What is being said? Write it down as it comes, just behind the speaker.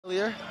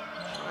Clear,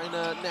 trying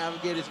to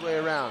navigate his way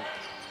around.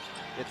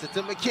 Gets it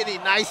to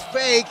McKinney, nice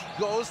fake,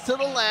 goes to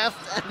the left,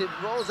 and it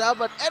rolls out,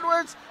 but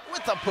Edwards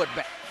with a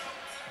putback.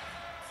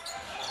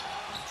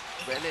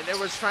 Brandon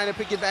Edwards trying to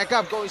pick it back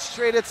up, going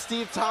straight at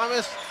Steve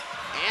Thomas.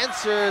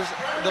 Answers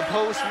the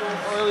post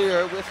move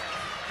earlier with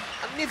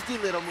a nifty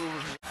little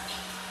move.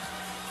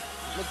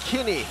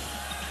 McKinney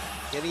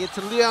getting it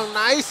to Leon,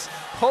 nice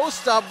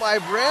post up by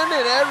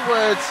Brandon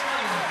Edwards.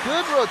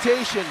 Good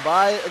rotation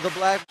by the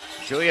Black.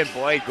 Julian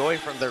Boyd going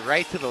from the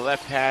right to the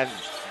left hand,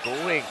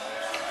 going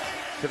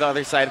to the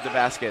other side of the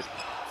basket.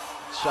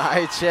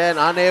 Shai Chen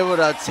unable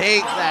to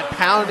take that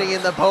pounding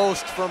in the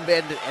post from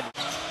Brandon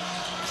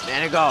Edwards.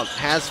 Manigault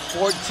has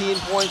 14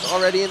 points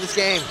already in this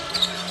game.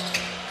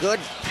 Good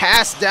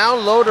pass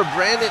down low to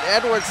Brandon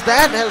Edwards.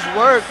 That has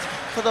worked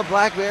for the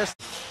Black Bears.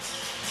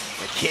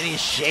 McKinney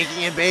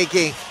shaking and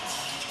baking.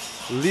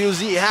 Liu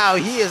Zihao,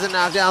 he is a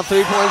knockdown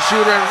three-point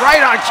shooter and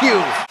right on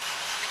cue.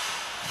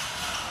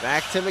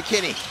 Back to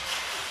McKinney.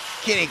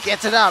 McKinney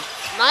gets it up.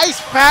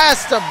 Nice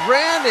pass to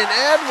Brandon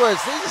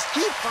Edwards. They just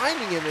keep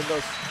finding him in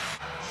those.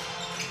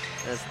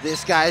 As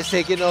this guy is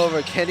taking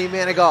over, Kenny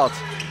Manigault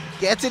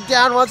gets it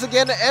down once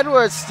again to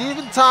Edwards.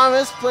 Stephen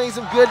Thomas playing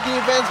some good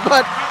defense,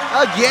 but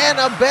again,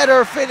 a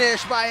better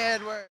finish by Edwards.